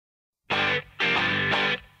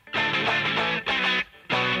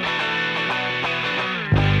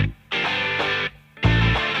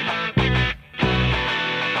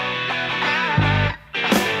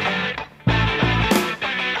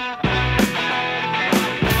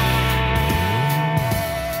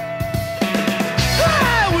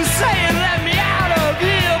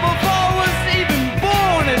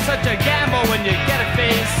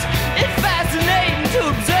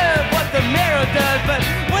but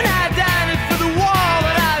when I died it's for the wall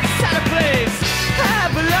that I set a place. I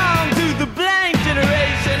belong to the blank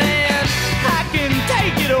generation, and I can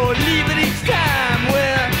take it or leave it each time.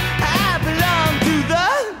 Well, I belong to the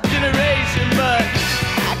generation, but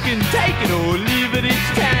I can take it or leave it each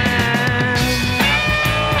time.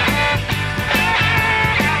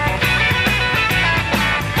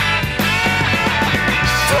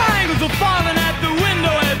 Triangles are falling at the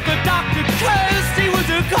window as the doctor cursed. He was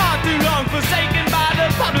a car too long forsaken by the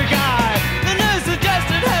public eye. The nurse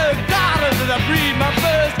adjusted her garters as I breathed my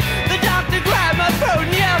first. The doctor grabbed my throat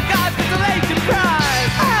and yelled, God's consolation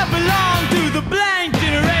prize. I belong to the blank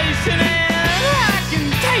generation, and I can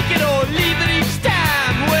take it or leave it each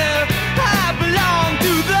time. Well, I belong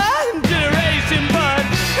to the generation, but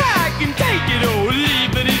I can take it or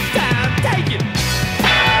leave it each time. Take it.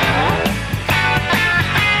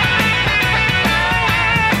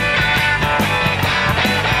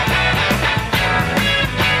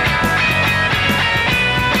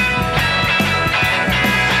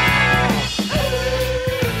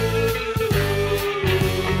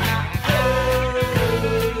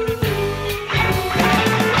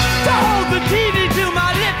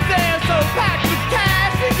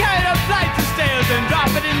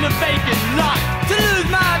 The vacant lot, to lose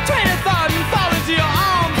my train of thought and fall into your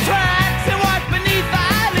arms tracks and watch beneath the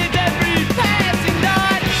eyelids every passing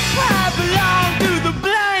night. I belong to the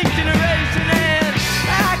blank generation, and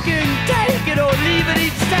I can take it or leave it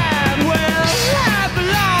each time. Well, I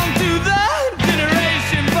belong to the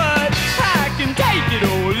generation, but I can take it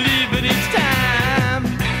or leave it each time.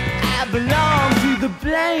 I belong to the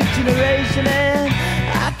blank generation, and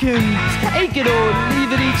I can take it or leave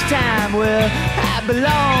it each time. Well, I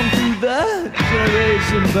belong to the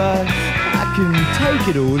generation, but I can take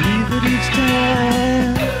it or leave it each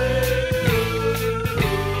time.